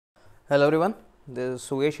Hello everyone, this is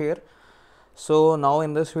Suyesh here. So now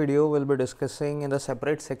in this video we'll be discussing in the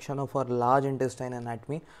separate section of our large intestine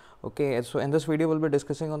anatomy. Okay, so in this video we'll be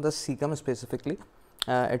discussing on the cecum specifically,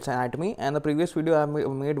 its anatomy, and the previous video I have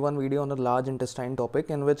made one video on the large intestine topic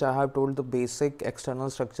in which I have told the basic external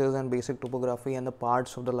structures and basic topography and the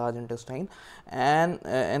parts of the large intestine, and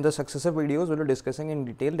in the successive videos we'll be discussing in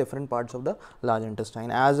detail different parts of the large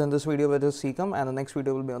intestine, as in this video with the cecum, and the next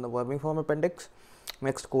video will be on the vermiform appendix,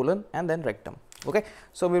 next colon, and then rectum. Okay,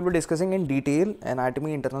 so we will be discussing in detail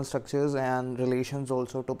anatomy, internal structures and relations,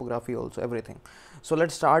 also topography, also everything. So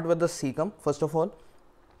let's start with the cecum first of all.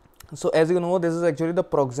 So as you know, this is actually the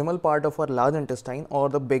proximal part of our large intestine, or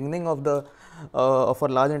the beginning of the of our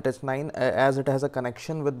large intestine, as it has a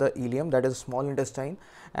connection with the ileum, that is small intestine,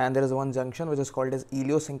 and there is one junction which is called as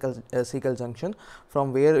ileocecal junction,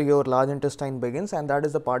 from where your large intestine begins, and that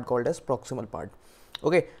is the part called as proximal part.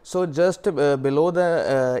 Okay, so just below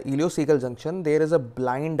the ileocecal junction there is a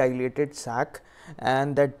blind dilated sac,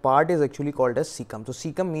 and that part is actually called as cecum. So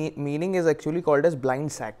cecum meaning is actually called as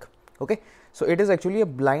blind sac. Okay, so it is actually a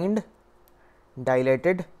blind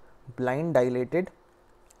dilated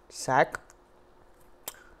sac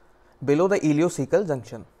below the ileocecal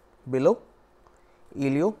junction, below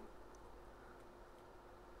ileocecal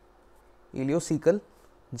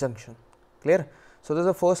junction. Clear? So this is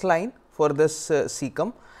the first line for this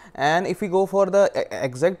cecum, and if we go for the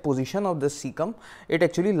exact position of this cecum, it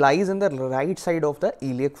actually lies in the right side of the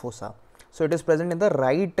iliac fossa. So it is present in the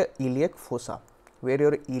right iliac fossa, where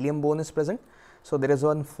your ilium bone is present. So there is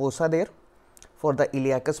one fossa there for the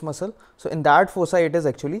iliacus muscle. So in that fossa it is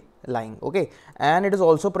actually lying. Okay, and it is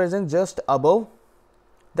also present just above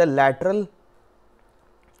the lateral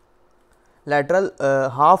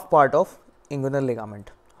half part of inguinal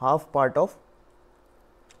ligament,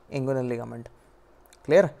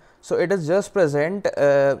 Clear? So it is just present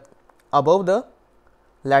above the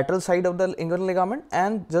lateral side of the inguinal ligament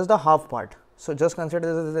and just the half part. So just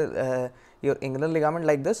consider this is your inguinal ligament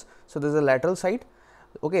like this. So this is the lateral side.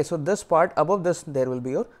 Okay, so this part above this, there will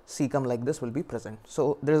be your cecum like this will be present.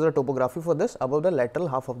 So there is a topography for this above the lateral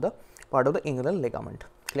half of the part of the inguinal ligament.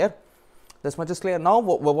 Clear? This much is clear. Now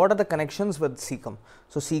what are the connections with cecum?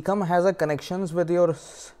 So cecum has a connections with your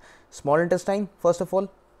small intestine first of all.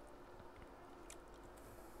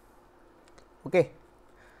 Okay,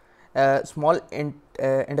 small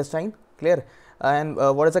intestine. Clear? And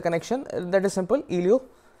what is the connection? That is simple,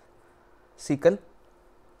 ileocecal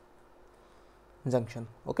junction.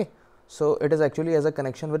 Okay, so it is actually as a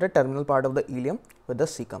connection with the terminal part of the ileum with the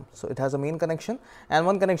cecum. So it has a main connection, and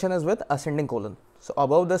one connection is with ascending colon. So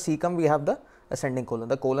above the cecum we have the ascending colon,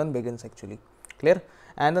 the colon begins actually. Clear?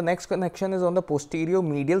 And the next connection is on the posterior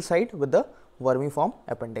medial side with the vermiform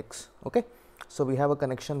appendix. Okay, so we have a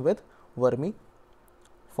connection with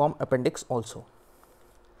vermiform appendix also.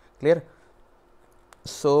 Clear?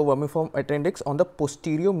 So vermiform appendix on the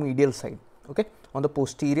posterior medial side. Okay, on the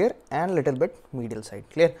posterior and little bit medial side.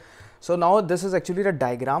 Clear? So now this is actually the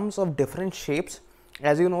diagrams of different shapes.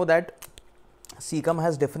 As you know that cecum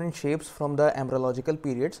has different shapes from the embryological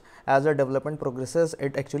periods. As the development progresses,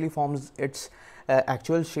 it actually forms its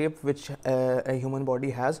actual shape which a human body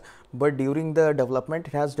has, but during the development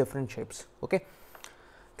it has different shapes. Okay,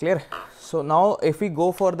 clear? So now if we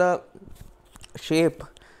go for the shape,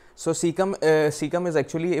 so cecum is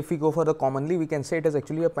actually, if we go for the commonly, we can say it is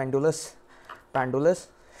actually a pendulous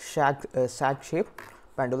sac shape.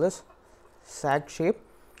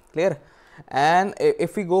 Clear? And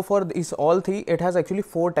if we go for these all three, it has actually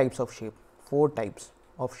four types of shape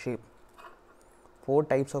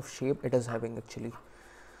it is having actually.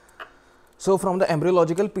 So from the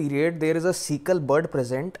embryological period, there is a cecal bud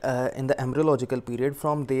present in the embryological period.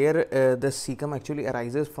 From there the cecum actually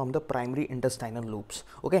arises from the primary intestinal loops.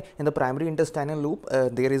 Okay, in the primary intestinal loop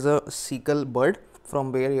there is a cecal bud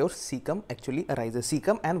from where your cecum actually arises,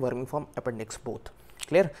 cecum and vermiform appendix both.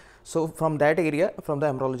 Clear? So from that area, from the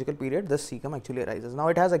embryological period, the cecum actually arises. Now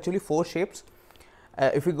it has actually four shapes.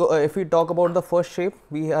 If we talk about the first shape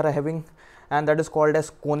we are having, and that is called as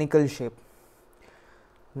conical shape.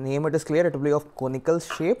 Name it is clear, it will be of conical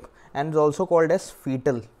shape, and is also called as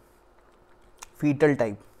fetal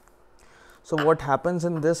type. So what happens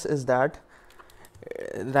in this is that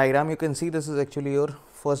diagram you can see, this is actually your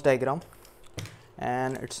first diagram,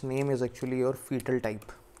 and its name is actually your fetal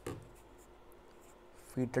type.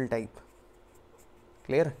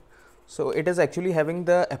 Clear? So it is actually having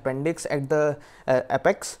the appendix at the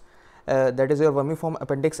apex, that is your vermiform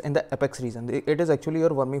appendix in the apex region. It is actually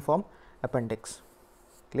your vermiform appendix.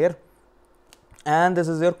 Clear? And this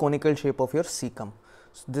is your conical shape of your cecum.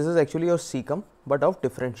 So this is actually your cecum but of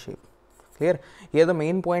different shape. Clear? Here the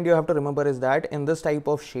main point you have to remember is that in this type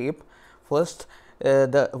of shape, first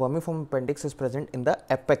the vermiform appendix is present in the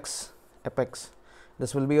apex.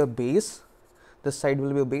 This will be your base, this side will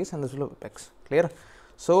be your base, and this will be apex. Clear?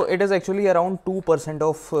 So it is actually around 2%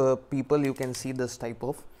 of people you can see this type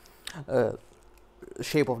of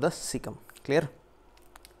shape of the cecum. Clear?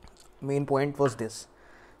 Main point was this.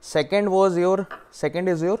 Second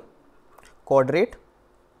is your quadrate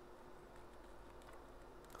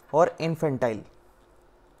or infantile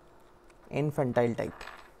type.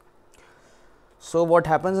 So what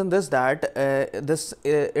happens in this, that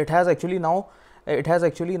it has actually now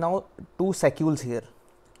two sacules here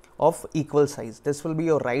of equal size. This will be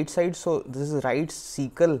your right side, so this is right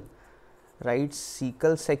cecal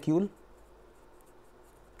sacule,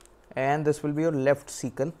 and this will be your left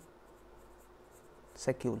cecal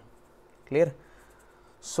sacule. Clear?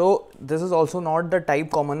 So this is also not the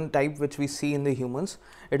common type which we see in the humans.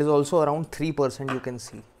 It is also around 3% you can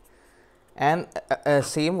see, and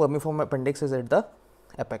same vermiform appendix is at the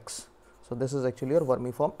apex. So this is actually your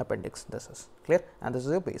vermiform appendix. This is clear, and this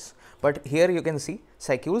is your base. But here you can see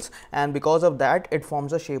sacules, and because of that it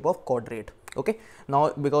forms a shape of quadrate. Okay,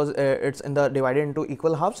 now because it's divided into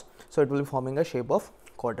equal halves, so it will be forming a shape of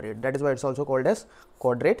quadrate. That is why it's also called as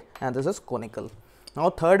quadrate, and this is conical. Now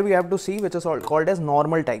third we have to see, which is called as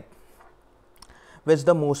normal type, which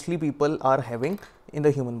the mostly people are having in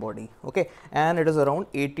the human body. Okay, and it is around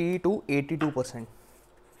 80 to 82%.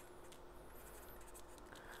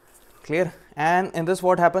 Clear? And in this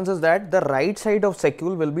what happens is that the right side of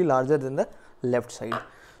sacule will be larger than the left side.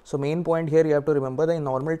 So main point here you have to remember, the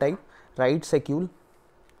normal type right sacule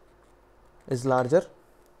is larger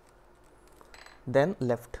than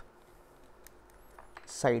left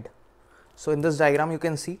side. So in this diagram you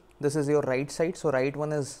can see this is your right side, so right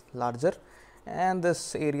one is larger and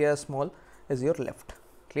this area small is your left.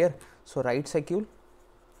 Clear? So right sacule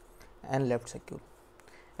and left sacule.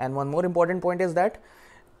 And one more important point is that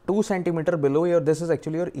 2 centimeter below your, this is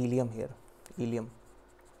actually your ileum here, ileum,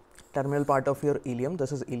 terminal part of your ileum,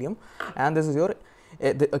 this is ileum, and this is your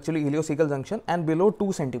actually ileocecal junction, and below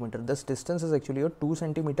 2 centimeter, this distance is actually your 2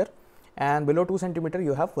 centimeter, and below 2 centimeter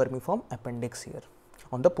you have vermiform appendix here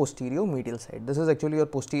on the posterior medial side. This is actually your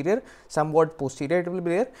posterior, somewhat posterior it will be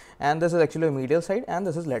there, and this is actually a medial side, and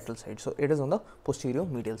this is lateral side. So it is on the posterior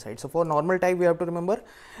medial side. So for normal type we have to remember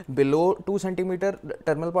below 2 centimeter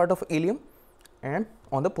terminal part of ileum and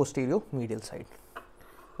on the posterior medial side.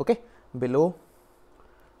 Okay, below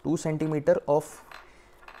 2 centimeter of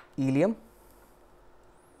ileum,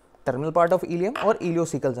 terminal part of ileum or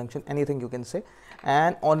ileocecal junction, anything you can say,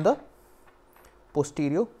 and on the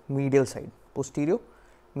posterior medial side, posterior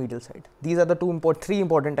medial side. These are the three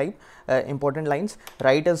important lines.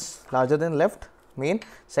 Right is larger than left, main.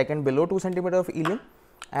 Second, below 2 centimeter of ileum,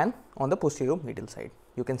 and on the posterior medial side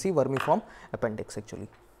you can see vermiform appendix actually.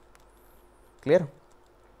 Clear?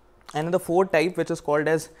 And in the fourth type, which is called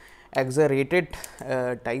as exaggerated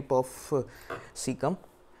type of cecum,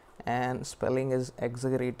 and spelling is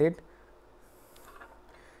exaggerated.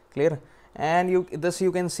 Clear? And you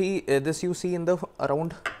can see this you see in the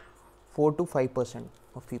around 4 to 5%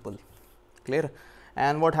 of people. Clear?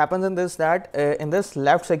 And what happens in this, that in this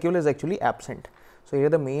left sacule is actually absent. So here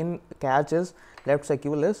the main catch is left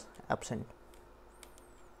sacule is absent,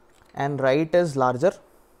 and right is larger,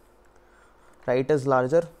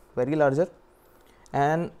 very larger,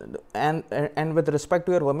 and with respect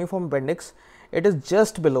to your vermiform appendix, it is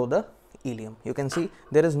just below the ileum. You can see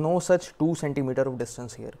there is no such 2 centimeter of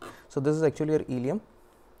distance here. So this is actually your ileum,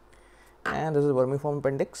 and this is vermiform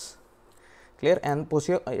appendix. Clear? And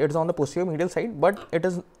posterior, it is on the posterior medial side, but it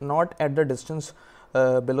is not at the distance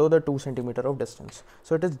below the 2 centimeter of distance.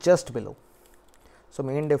 So it is just below. So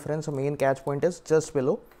main difference, main catch point is just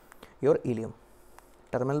below your ileum,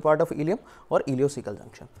 terminal part of ileum or ileocecal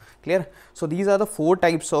junction. Clear? So these are the 4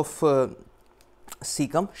 types of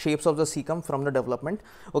cecum, shapes of the cecum from the development.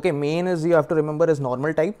 Okay, main is, you have to remember, is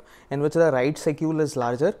normal type, in which the right sacule is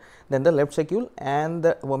larger than the left sacule, and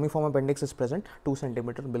the vermiform appendix is present 2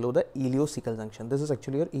 centimeter below the ileocecal junction. This is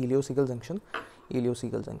actually your ileocecal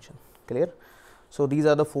junction, Clear? So these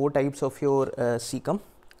are the 4 types of your cecum.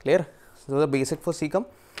 Clear? So the basic for cecum.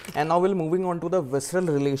 And now we'll moving on to the visceral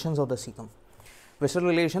relations of the cecum. Visceral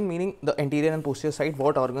relation meaning the anterior and posterior side,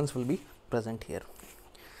 what organs will be present here.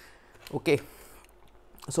 Okay,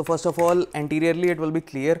 so first of all, anteriorly it will be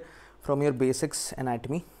clear from your basics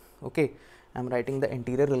anatomy. Okay, I am writing the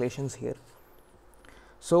anterior relations here.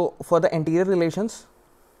 So for the anterior relations,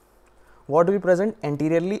 what will be present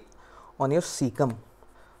anteriorly on your cecum?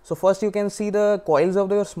 So first you can see the coils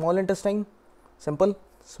of your small intestine, simple,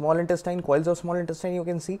 small intestine, coils of small intestine you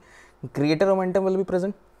can see. Greater omentum will be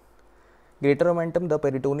present. Greater omentum, the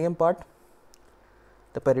peritoneum part,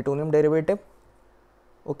 the peritoneum derivative,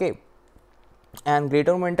 okay, and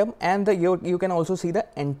greater omentum, and the you can also see the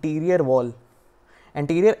anterior wall,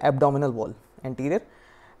 anterior abdominal wall, anterior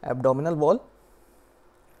abdominal wall.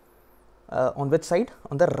 On which side?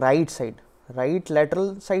 On the right side, right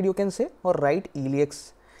lateral side you can say, or right iliac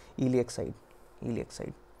side,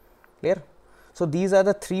 clear? So these are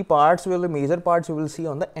the three parts, major parts you will see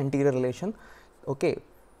on the anterior relation. Okay,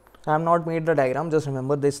 I have not made the diagram, just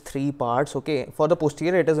remember these three parts. Okay, for the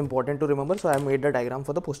posterior it is important to remember, so I have made the diagram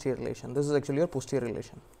for the posterior relation. This is actually your posterior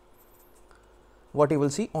relation, what you will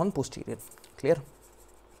see on posterior, clear?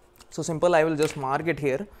 So simple, I will just mark it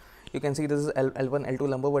here. You can see this is L1, L2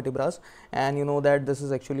 lumbar vertebrae, and you know that this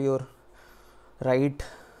is actually your right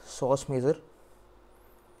psoas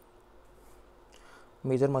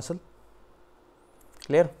major muscle,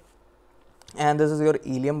 clear? And this is your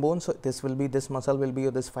ilium bone, so this will be, this muscle will be,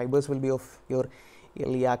 this fibers will be of your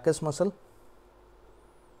iliacus muscle,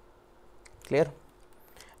 clear?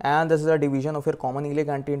 And this is a division of your common iliac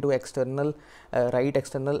artery into external right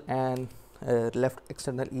external and left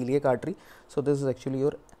external iliac artery. So this is actually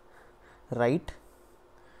your right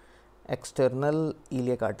external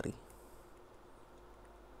iliac artery,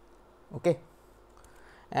 okay,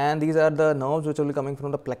 and these are the nerves which will be coming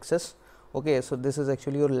from the plexus. Okay, so this is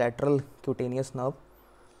actually your lateral cutaneous nerve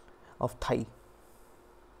of thigh,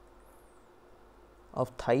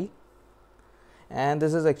 and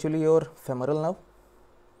this is actually your femoral nerve,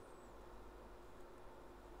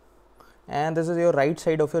 and this is your right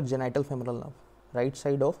side of your genital femoral nerve, right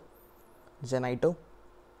side of genito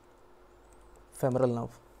femoral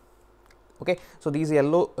nerve. Okay, so these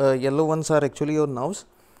yellow ones are actually your nerves,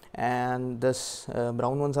 and this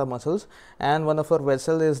brown ones are muscles, and one of our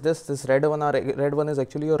vessel is this red one is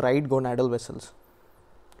actually your right gonadal vessels.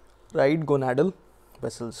 Gonadal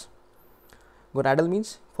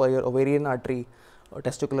means for your ovarian artery or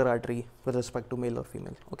testicular artery with respect to male or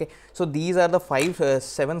female. Okay, so these are the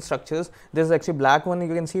 7 structures. This is actually black one,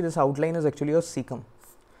 you can see this outline is actually your cecum.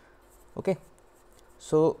 Okay,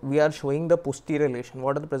 so we are showing the posterior relation,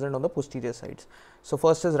 what are the present on the posterior sides. So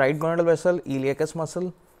first is right gonadal vessel, iliacus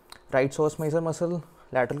muscle, right psoas major muscle,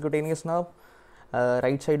 lateral cutaneous nerve,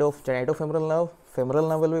 right side of genitofemoral nerve, femoral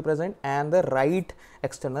nerve will be present, and the right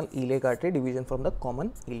external iliac artery, division from the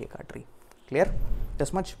common iliac artery. Clear?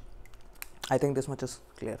 This much? I think this much is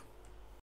clear.